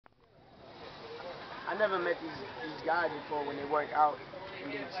I never met these guys before when they work out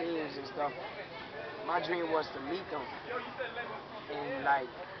in their teams and stuff. My dream was to meet them and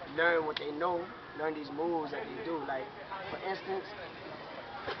like learn what they know, learn these moves that they do. Like for instance,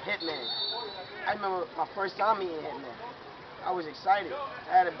 Hitman. I remember my first time meeting Hitman. I was excited.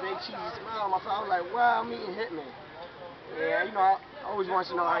 I had a big cheesy smile on my face. I was like, wow, I'm meeting Hitman. Yeah, you know, I always wanted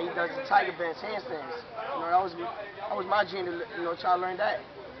to know how he does the Tiger Bench handstands. You know, that was my dream to try to learn that.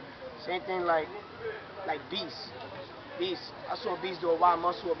 Same thing like Beast. Beast. I saw Beast do a wide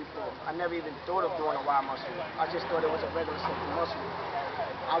muscle up before. I never even thought of doing a wide muscle. I just thought it was a regular simple muscle.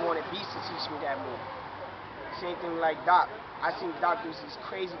 I wanted Beast to teach me that move. Same thing like Doc. I seen Doc do these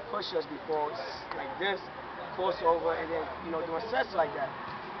crazy push-ups before, like this, crossover, and then doing sets like that.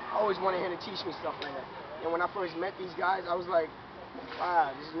 I always wanted him to teach me stuff like that. And when I first met these guys, I was like,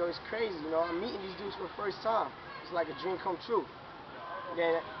 wow, this it's crazy. I'm meeting these dudes for the first time. It's like a dream come true.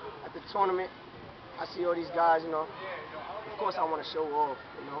 Then at the tournament, I see all these guys. Of course I want to show off.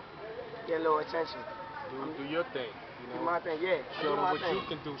 Get a little attention. Do your thing. Do my thing, yeah. Show them what you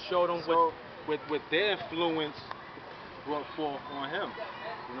can do. Show them what their influence brought forth on him.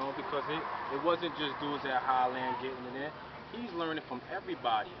 Because it wasn't just dudes at Highland getting it in. He's learning from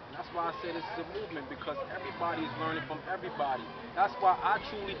everybody. And that's why I say this is a movement, because everybody is learning from everybody. That's why I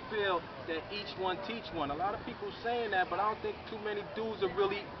truly feel that each one teach one. A lot of people saying that, but I don't think too many dudes are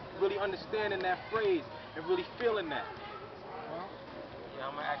really understanding that phrase and really feeling that. Yeah,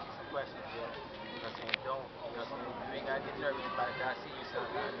 I'm gonna ask you some questions, bro. You know what I'm saying? You ain't gotta get nervous about it. I see you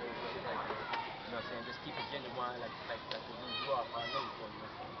sound like you know what I'm saying? Just keep it genuine like the dude you are. I know you for, you know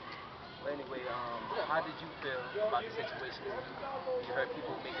what I'm saying? But anyway, how did you feel about the situation when you heard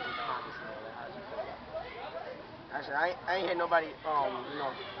people making these comments and all that? How did you feel? Actually, I ain't heard nobody,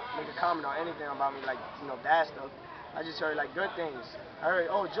 make a comment on anything about me, like, bad stuff. I just heard, like, good things. I heard,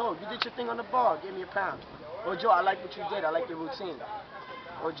 oh, Joe, you did your thing on the bar. Give me a pound. Oh, Joe, I like what you did. I like your routine.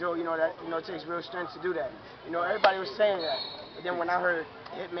 Oh, Joe, that, it takes real strength to do that. Everybody was saying that. But then when I heard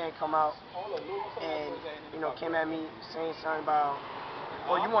Hitman come out and, came at me saying something about,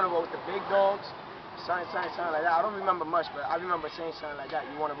 oh, you want to roll with the big dogs? Something like that. I don't remember much, but I remember saying something like that.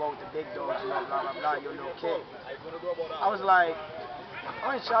 You want to roll with the big dogs, blah, blah, blah, you're a little kid. I was like,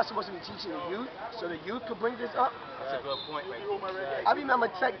 aren't y'all supposed to be teaching the youth so the youth could bring this up? That's a good point, right? I remember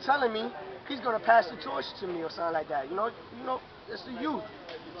Tech telling me he's going to pass the torch to me or something like that. It's the youth.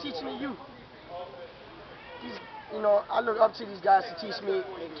 Teaching the youth. I look up to these guys to teach me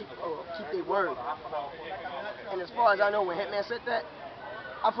and keep their word. And as far as I know, when Hitman said that,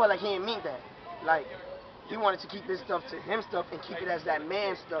 I felt like he didn't mean that. Like, he wanted to keep this stuff to him stuff and keep it as that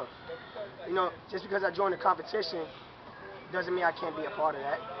man stuff. Just because I joined the competition doesn't mean I can't be a part of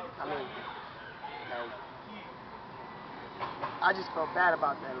that. I mean, like, I just felt bad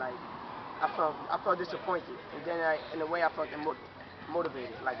about that. Like, I felt disappointed. And then in a way I felt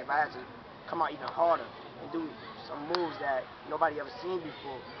motivated. Like, if I had to come out even harder and do some moves that nobody ever seen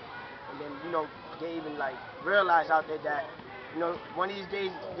before. And then, they even like realize out there that, one of these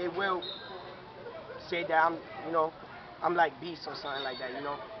days they will say that I'm like Beast or something like that,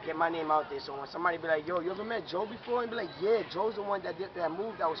 get my name out there. So when somebody be like, yo, you ever met Joe before? And be like, yeah, Joe's the one that did that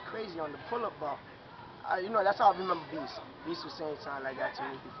move that was crazy on the pull-up bar. That's how I remember Beast. Beast was saying something like that to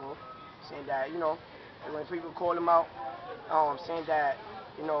me before, saying that, when people call him out, saying that,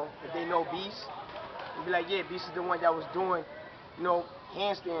 if they know Beast, and be like, yeah, Beast is the one that was doing,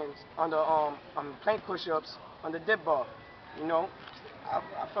 handstands on the plank push-ups on the dip bar.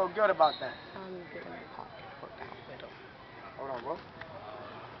 I felt good about that. How you doing the pop workout with him? Hold on, bro.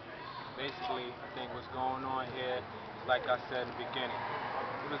 Basically, I think what's going on here is, like I said in the beginning,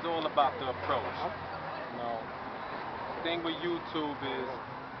 it was all about the approach. The thing with YouTube is,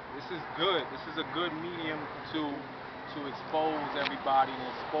 this is good. This is a good medium to expose everybody and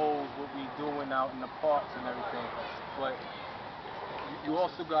expose what we doing out in the parks and everything. But you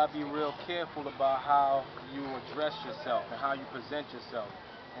also gotta be real careful about how you address yourself and how you present yourself.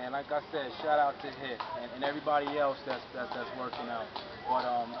 And like I said, shout out to Hit and everybody else that's working out. But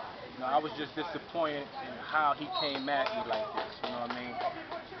I was just disappointed in how he came at me like this. You know what I mean?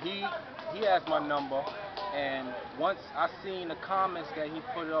 He has my number, and once I seen the comments that he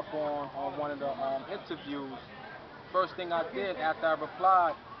put up on one of the interviews, first thing I did after I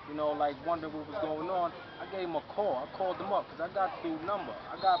replied, like wondering what was going on, I gave him a call. I called him up because I got dude's number.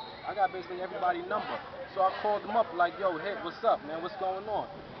 I got basically everybody's number. So I called him up like, yo, Hit, what's up, man? What's going on?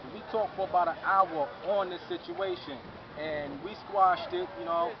 And we talked for about an hour on this situation, and we squashed it.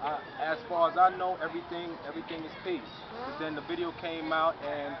 As far as I know, everything is peace. But then the video came out,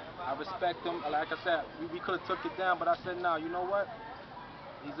 and I respect him. Like I said, we could have took it down, but I said, nah, you know what?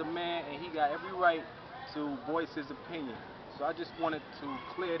 He's a man, and he got every right to voice his opinion. So I just wanted to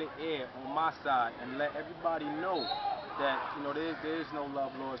clear the air on my side and let everybody know that, you know, there is no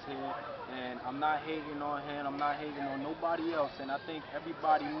love lost here, and I'm not hating on him, I'm not hating on nobody else, and I think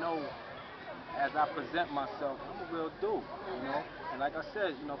everybody knows as I present myself, I'm a real dude, you know. And like I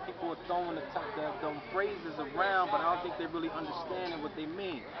said, you know, people are throwing the phrases around, but I don't think they're really understanding what they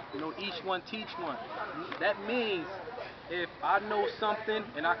mean. You know, each one teach one. That means if I know something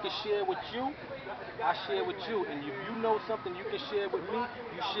and I can share with you, I share with you. And if you know something you can share with me,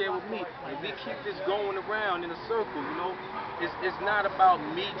 you share with me. And we keep this going around in a circle, you know. It's not about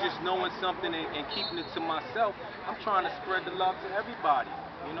me just knowing something and keeping it to myself. I'm trying to spread the love to everybody,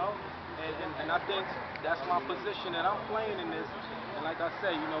 you know. And I think that's my position that I'm playing in this. And like I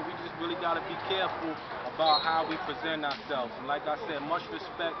said, you know, we just really got to be careful about how we present ourselves. And like I said, much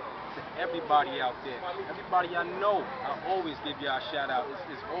respect to everybody out there. Everybody I know, I always give y'all a shout out.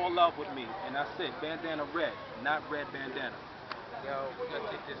 It's all love with me. And that's it. Bandana red, not red bandana. Yo, we're going to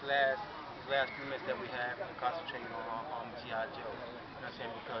take these last few minutes that we have and concentrate on G.I. Joe. You know what I'm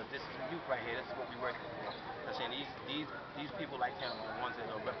saying? Because this is youth right here. This is what we're working for. You know what I'm saying? These people like him are the ones that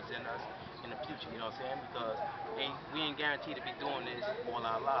will represent us in the future. You know what I'm saying? Because we ain't guaranteed to be doing this all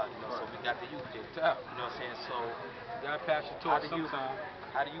our lives. You know, so we got the youth here. You know what I'm saying? So you gotta pass your torch sometime.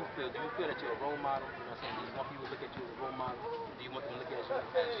 How do you feel? Do you feel that you're a role model? You know what I'm saying? Do you want people to look at you as a role model? Do you want them to look at you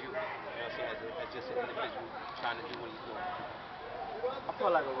as you? You know what I'm saying? As just an individual trying to do what he's doing. I feel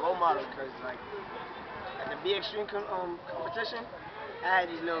like a role model because, like, at the B-Xtreme competition, I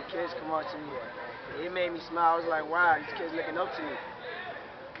had these little kids come up to me. It made me smile. I was like, wow, these kids looking up to me.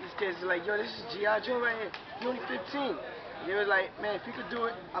 These kids are like, yo, this is G.I. Joe right here. You're only 15. They was like, man, if you could do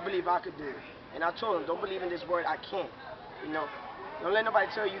it, I believe I could do it. And I told them, don't believe in this word, I can't. You know, don't let nobody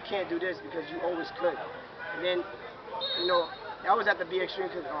tell you can't do this because you always could. And then, you know, that was at the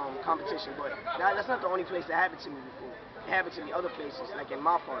B-Xtreme competition, but that's not the only place that happened to me before. It happened to me other places, like in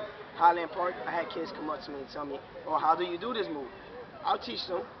my park, Highland Park. I had kids come up to me and tell me, oh, how do you do this move? I'll teach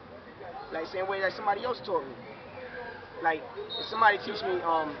them, like same way that somebody else taught me. Like, if somebody teach me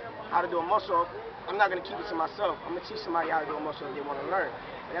how to do a muscle up, I'm not going to keep it to myself. I'm going to teach somebody how to do a muscle if they want to learn.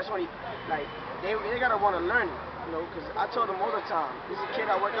 And that's when like, they got to want to learn it, you know, because I told them all the time, this is a kid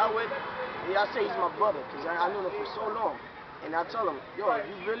I work out with, and I say he's my brother, because I knew him for so long. And I tell him, yo, if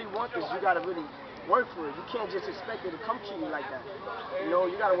you really want this, you got to really work for it. You can't just expect it to come to you like that. You know,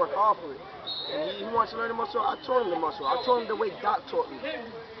 you got to work hard for it. And he wants to learn the muscle. I taught him the muscle. I taught him the way Doc taught me.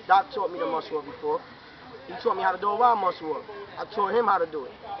 Doc taught me the muscle up before. He taught me how to do a wild muscle up. I taught him how to do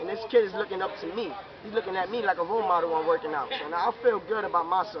it. And this kid is looking up to me. He's looking at me like a role model when working out. So now I feel good about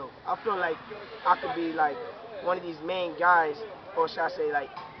myself. I feel like I could be like one of these main guys, or should I say like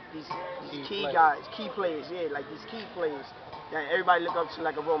these key guys, key players, yeah, like these key players that everybody look up to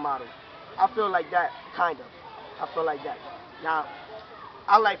like a role model. I feel like that, kind of. I feel like that. Now,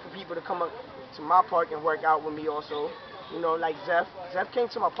 I like for people to come up to my park and work out with me also. You know, like Zeph. Zeph came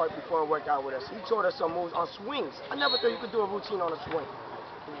to my park before and worked out with us. He taught us some moves on swings. I never thought you could do a routine on a swing.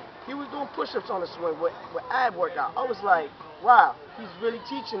 He was doing push-ups on the swing with ab workout. I was like, wow, he's really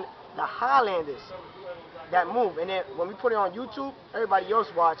teaching the Highlanders that move. And then when we put it on YouTube, everybody else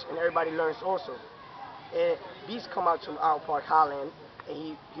watch and everybody learns also. And Beast come out to our park, Highland,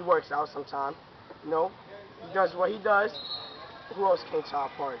 and he works out sometime. You know, he does what he does. Who else came to our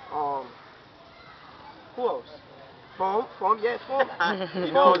park? Who else? Foam, yeah, Foam.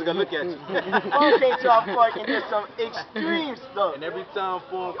 You know I was gonna look at you. Foam came to our park and did some extreme stuff. And every time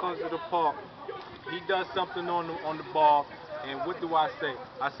Foam comes to the park, he does something on the bar. And what do I say?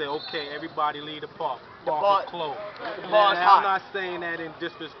 I say, okay, everybody leave the park. Park is closed. The bar's and hot. I'm not saying that in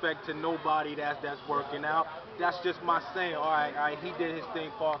disrespect to nobody that's working out. That's just my saying. All right, he did his thing.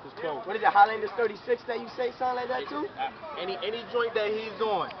 Park is closed. What is it, Highlanders 36 that you say, something like that too? Any joint that he's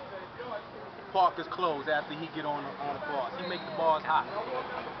on, park is closed after he get on the bars. He make the bars hot.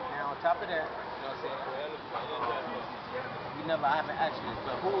 Now on top of that, you know what I'm saying? I haven't asked you this,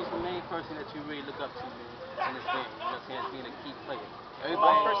 but who is the main person that you really look up to in this game? You know what I'm saying? As being a key player. Everybody,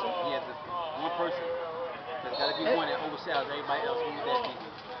 One person? Yeah, one person. There's got to be one that overshadows everybody else. Who would that be?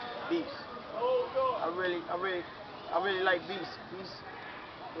 Beast. I really like Beast. Beast.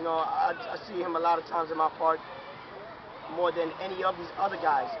 You know, I see him a lot of times in my park, more than any of these other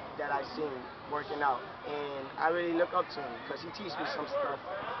guys that I've seen working out. And I really look up to him because he teaches me some stuff.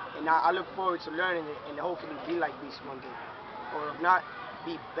 And I look forward to learning it and hopefully be like Beast one day. Or if not,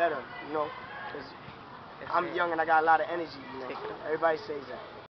 be better, you know, because I'm young and I got a lot of energy, you know. Everybody says that.